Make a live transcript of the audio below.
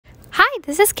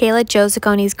This is Kayla, Joe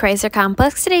Zacconi's Chrysler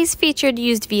Complex. Today's featured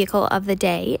used vehicle of the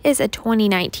day is a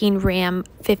 2019 Ram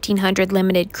 1500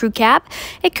 Limited Crew Cab.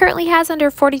 It currently has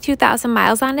under 42,000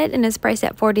 miles on it and is priced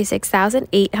at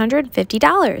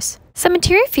 $46,850. Some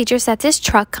interior features that this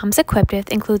truck comes equipped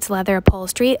with includes leather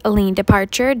upholstery, lane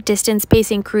departure, distance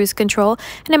pacing cruise control,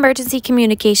 an emergency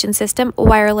communication system,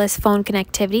 wireless phone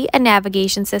connectivity, a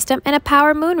navigation system, and a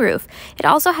power moonroof. It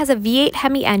also has a V8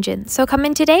 Hemi engine, so come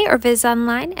in today or visit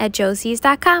online at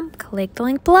joesies.com. Click the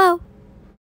link below.